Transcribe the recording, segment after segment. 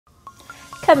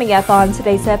Coming up on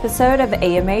today's episode of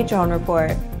AMA Drone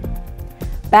Report.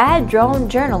 Bad drone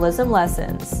journalism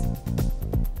lessons.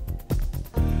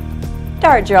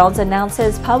 DARTdrones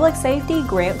announces public safety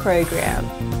grant program.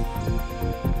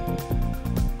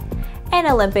 And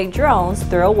Olympic drones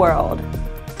thrill world.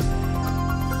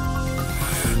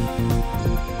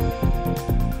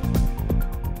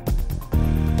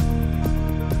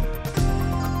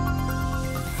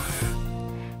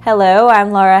 Hello,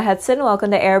 I'm Laura Hudson. Welcome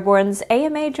to Airborne's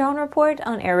AMA Drone Report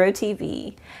on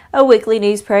Aero-TV, a weekly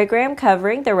news program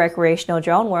covering the recreational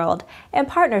drone world in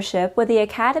partnership with the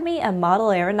Academy of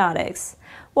Model Aeronautics,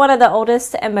 one of the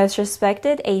oldest and most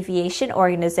respected aviation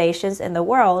organizations in the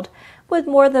world, with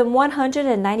more than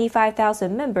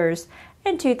 195,000 members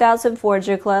and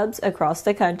 2,400 clubs across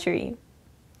the country.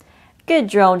 Good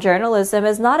drone journalism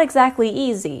is not exactly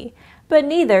easy, but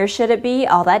neither should it be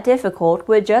all that difficult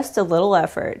with just a little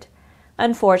effort.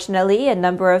 Unfortunately, a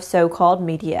number of so-called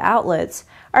media outlets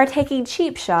are taking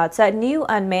cheap shots at new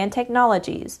unmanned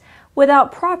technologies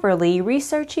without properly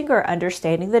researching or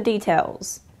understanding the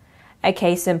details. A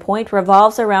case in point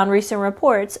revolves around recent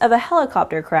reports of a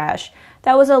helicopter crash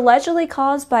that was allegedly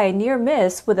caused by a near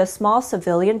miss with a small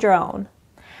civilian drone.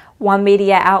 One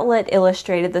media outlet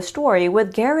illustrated the story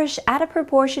with garish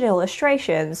out-of-proportion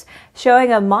illustrations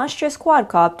showing a monstrous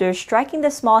quadcopter striking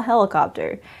the small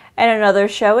helicopter, and another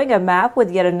showing a map with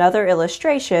yet another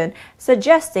illustration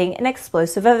suggesting an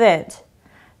explosive event.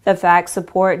 The facts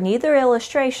support neither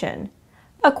illustration.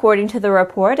 According to the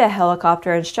report, a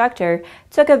helicopter instructor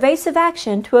took evasive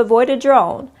action to avoid a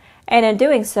drone, and in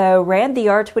doing so ran the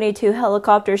R-22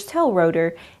 helicopter's tail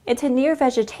rotor into near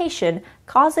vegetation,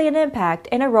 causing an impact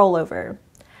and a rollover.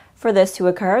 For this to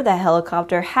occur, the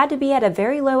helicopter had to be at a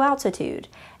very low altitude,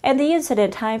 and the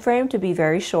incident time frame to be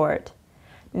very short.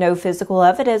 No physical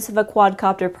evidence of a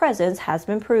quadcopter presence has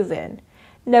been proven.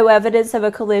 No evidence of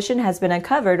a collision has been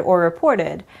uncovered or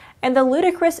reported, and the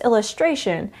ludicrous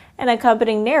illustration and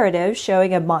accompanying narrative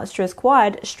showing a monstrous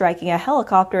quad striking a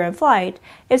helicopter in flight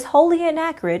is wholly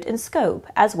inaccurate in scope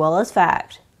as well as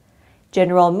fact.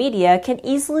 General media can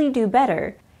easily do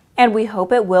better, and we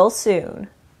hope it will soon.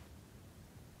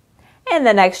 In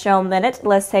the next Drone Minute,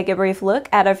 let's take a brief look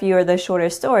at a few of the shorter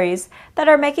stories that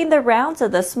are making the rounds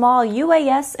of the small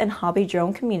UAS and hobby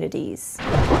drone communities.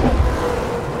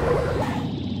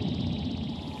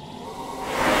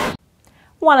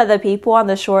 One of the people on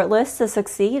the short list to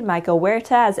succeed Michael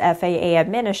Huerta as FAA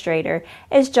administrator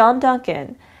is John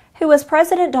Duncan, who was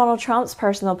President Donald Trump's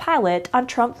personal pilot on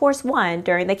Trump Force One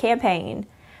during the campaign.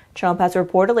 Trump has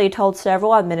reportedly told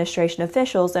several administration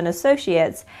officials and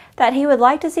associates that he would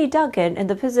like to see Duncan in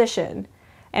the position.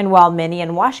 And while many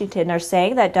in Washington are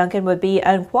saying that Duncan would be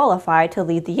unqualified to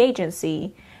lead the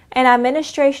agency, an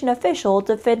administration official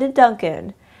defended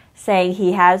Duncan, saying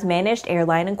he has managed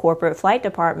airline and corporate flight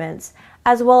departments,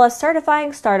 as well as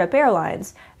certifying startup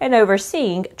airlines and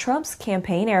overseeing Trump's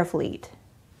campaign air fleet.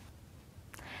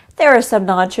 There are some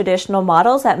non-traditional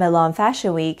models at Milan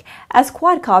Fashion Week as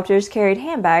quadcopters carried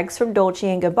handbags from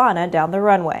Dolce & Gabbana down the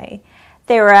runway.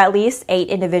 There were at least 8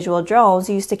 individual drones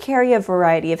used to carry a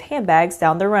variety of handbags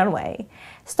down the runway,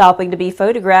 stopping to be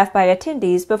photographed by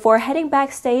attendees before heading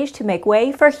backstage to make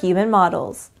way for human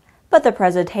models. But the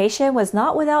presentation was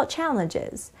not without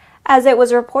challenges, as it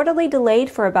was reportedly delayed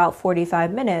for about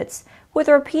 45 minutes, with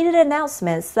repeated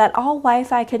announcements that all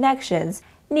Wi-Fi connections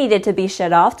needed to be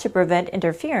shut off to prevent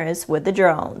interference with the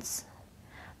drones.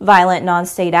 Violent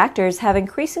non-state actors have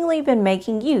increasingly been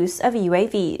making use of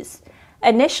UAVs.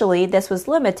 Initially, this was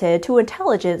limited to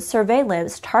intelligence,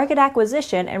 surveillance, target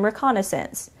acquisition, and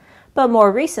reconnaissance. But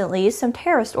more recently, some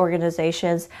terrorist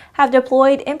organizations have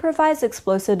deployed improvised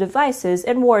explosive devices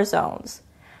in war zones.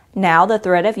 Now, the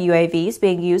threat of UAVs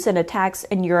being used in attacks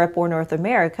in Europe or North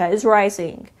America is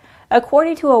rising,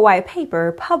 according to a white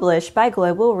paper published by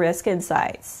Global Risk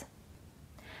Insights.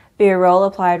 BVLOS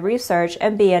Applied Research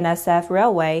and BNSF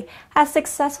Railway has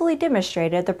successfully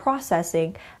demonstrated the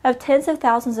processing of tens of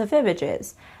thousands of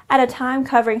images at a time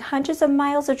covering hundreds of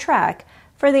miles of track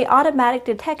for the automatic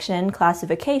detection,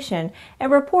 classification,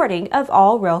 and reporting of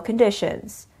all rail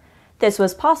conditions. This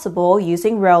was possible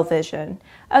using Rail Vision,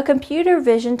 a computer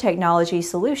vision technology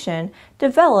solution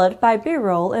developed by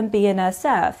BVLOS and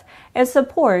BNSF in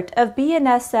support of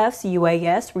BNSF's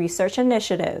UAS research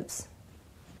initiatives.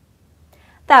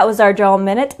 That was our Drone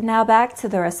Minute. Now back to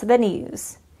the rest of the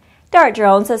news.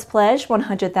 DARTdrones has pledged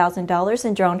 $100,000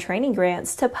 in drone training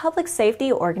grants to public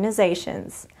safety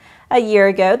organizations. A year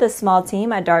ago, the small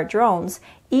team at DARTdrones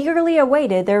eagerly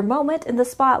awaited their moment in the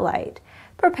spotlight,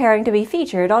 preparing to be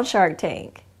featured on Shark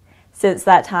Tank. Since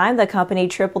that time, the company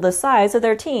tripled the size of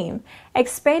their team,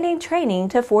 expanding training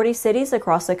to 40 cities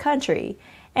across the country,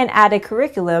 and added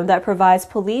curriculum that provides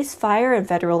police, fire, and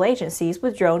federal agencies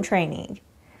with drone training.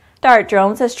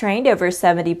 DARTdrones has trained over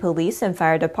 70 police and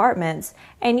fire departments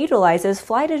and utilizes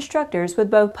flight instructors with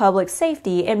both public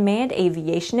safety and manned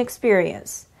aviation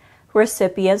experience.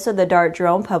 Recipients of the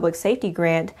DARTdrone Public Safety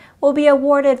Grant will be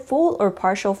awarded full or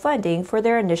partial funding for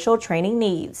their initial training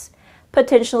needs,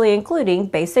 potentially including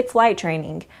basic flight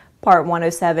training, Part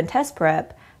 107 test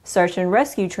prep, search and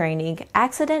rescue training,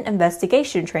 accident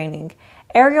investigation training,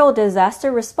 aerial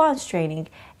disaster response training,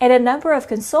 and a number of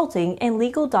consulting and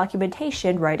legal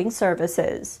documentation writing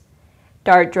services.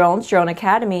 DARTdrones Drone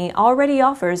Academy already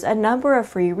offers a number of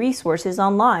free resources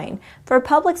online for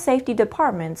public safety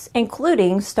departments,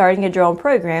 including starting a drone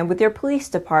program with your police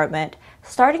department,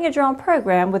 starting a drone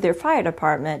program with your fire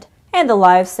department, and the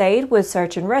Live Saved with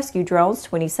Search and Rescue Drones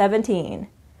 2017.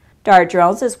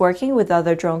 DARTdrones is working with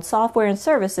other drone software and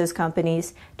services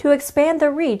companies to expand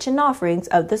the reach and offerings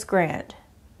of this grant.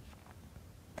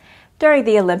 During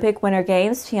the Olympic Winter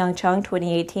Games PyeongChang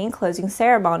 2018 closing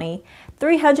ceremony,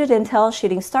 300 Intel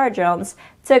Shooting Star drones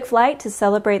took flight to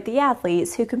celebrate the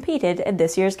athletes who competed in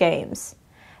this year's games.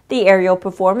 The aerial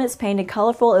performance painted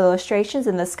colorful illustrations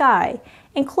in the sky,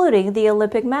 including the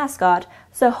Olympic mascot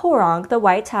Soohorang the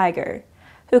white tiger,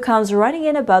 who comes running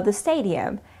in above the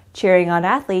stadium, cheering on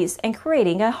athletes and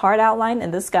creating a heart outline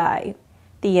in the sky.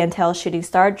 The Intel Shooting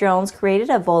Star drones created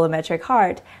a volumetric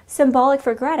heart, symbolic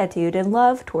for gratitude and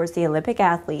love towards the Olympic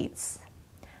athletes.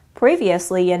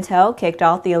 Previously, Intel kicked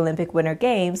off the Olympic Winter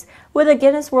Games with a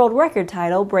Guinness World Record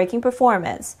title-breaking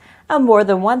performance of more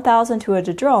than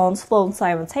 1,200 drones flown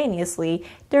simultaneously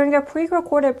during a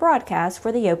pre-recorded broadcast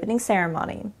for the opening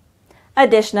ceremony.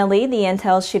 Additionally, the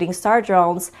Intel Shooting Star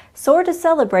drones soared to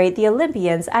celebrate the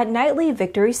Olympians at nightly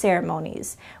victory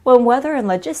ceremonies, when weather and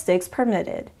logistics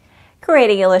permitted,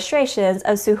 creating illustrations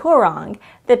of Soohorang,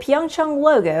 the PyeongChang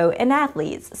logo, and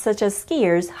athletes such as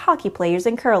skiers, hockey players,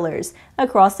 and curlers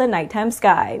across the nighttime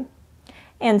sky.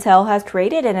 Intel has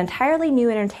created an entirely new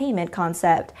entertainment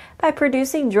concept by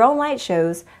producing drone light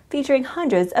shows featuring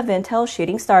hundreds of Intel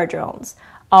Shooting Star drones,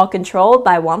 all controlled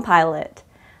by one pilot.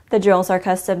 The drones are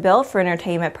custom-built for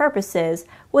entertainment purposes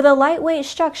with a lightweight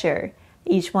structure.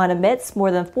 Each one emits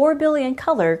more than 4 billion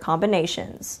color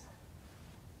combinations.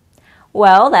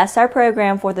 Well, that's our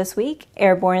program for this week.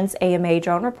 Airborne's AMA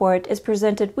Drone Report is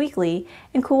presented weekly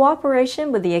in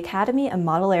cooperation with the Academy of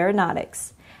Model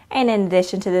Aeronautics. And in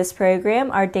addition to this program,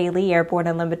 our daily Airborne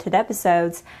Unlimited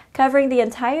episodes covering the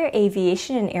entire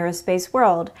aviation and aerospace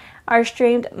world are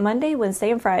streamed Monday,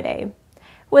 Wednesday, and Friday,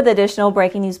 with additional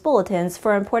breaking news bulletins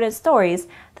for important stories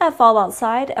that fall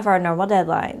outside of our normal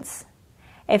deadlines.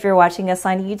 If you're watching us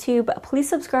on YouTube, please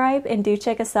subscribe and do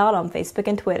check us out on Facebook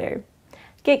and Twitter.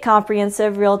 Get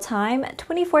comprehensive, real-time,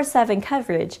 24/7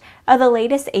 coverage of the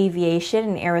latest aviation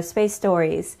and aerospace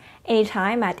stories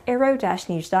anytime at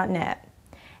aero-news.net.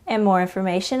 And more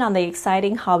information on the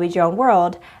exciting hobby drone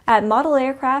world at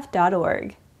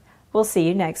modelaircraft.org. We'll see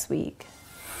you next week.